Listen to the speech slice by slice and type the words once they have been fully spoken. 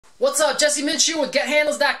What's up, Jesse Minshew with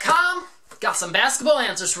GetHandles.com. Got some basketball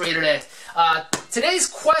answers for you today. Today's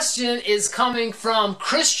question is coming from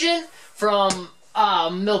Christian from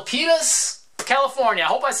Milpitas, California. I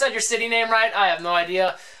hope I said your city name right. I have no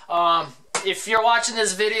idea. If you're watching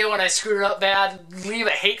this video and I screwed it up bad, leave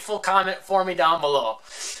a hateful comment for me down below.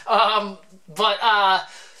 The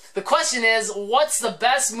question is, what's the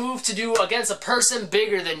best move to do against a person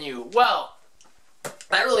bigger than you? Well,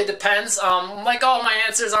 that really depends. Like all my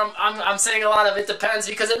answers, I'm saying a lot of it depends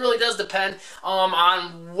because it really does depend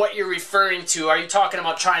on what you're referring to. Are you talking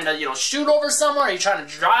about trying to, shoot over someone? Are you trying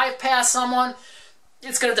to drive past someone?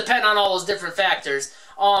 It's going to depend on all those different factors.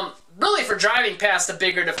 Really, for driving past a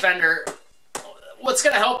bigger defender, what's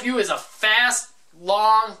going to help you is a fast,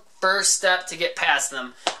 long first step to get past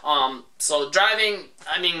them. So driving,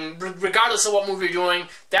 regardless of what move you're doing,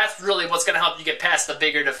 that's really what's going to help you get past the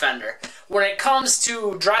bigger defender. When it comes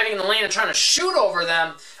to driving in the lane and trying to shoot over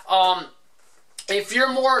them, if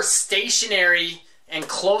you're more stationary and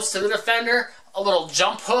close to the defender, a little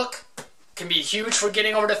jump hook can be huge for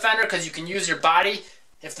getting over defender because you can use your body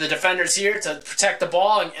if the defender's here to protect the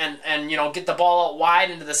ball and get the ball out wide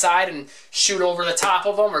into the side and shoot over the top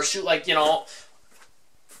of them, or shoot like, more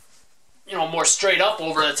straight up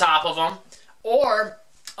over the top of them. Or,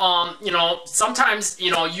 sometimes,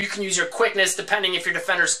 you can use your quickness depending if your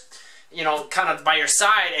defender's, kind of by your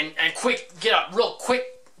side and get a real quick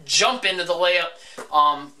jump into the layup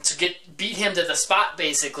to beat him to the spot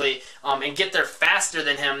basically, and get there faster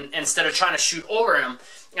than him instead of trying to shoot over him.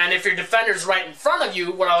 And if your defender's right in front of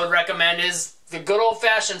you, what I would recommend is the good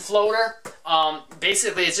old-fashioned floater.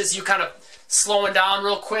 Basically, it's just you kind of slowing down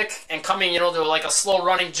real quick and coming, to like a slow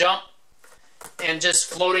running jump and just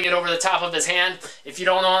floating it over the top of his hand. If you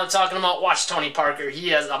don't know what I'm talking about, watch Tony Parker.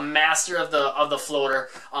 He is a master of the floater.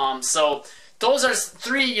 So those are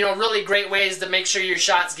three, really great ways to make sure your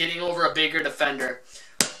shot's getting over a bigger defender.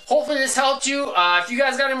 Hopefully this helped you. If you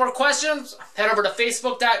guys got any more questions, head over to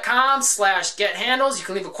facebook.com/gethandles. You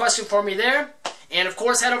can leave a question for me there. And of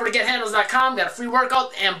course, head over to gethandles.com. Got a free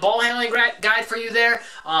workout and ball handling guide for you there.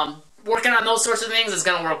 Working on those sorts of things is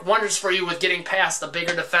going to work wonders for you with getting past the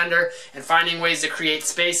bigger defender and finding ways to create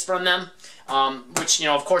space from them, which,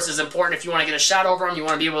 of course, is important. If you want to get a shot over them, you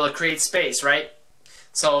want to be able to create space, right?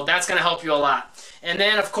 So that's going to help you a lot. And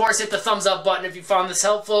then, of course, hit the thumbs up button if you found this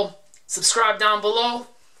helpful. Subscribe down below.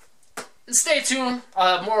 And stay tuned.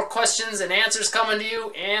 More questions and answers coming to you,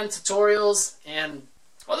 and tutorials and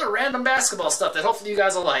other random basketball stuff that hopefully you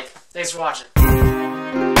guys will like. Thanks for watching.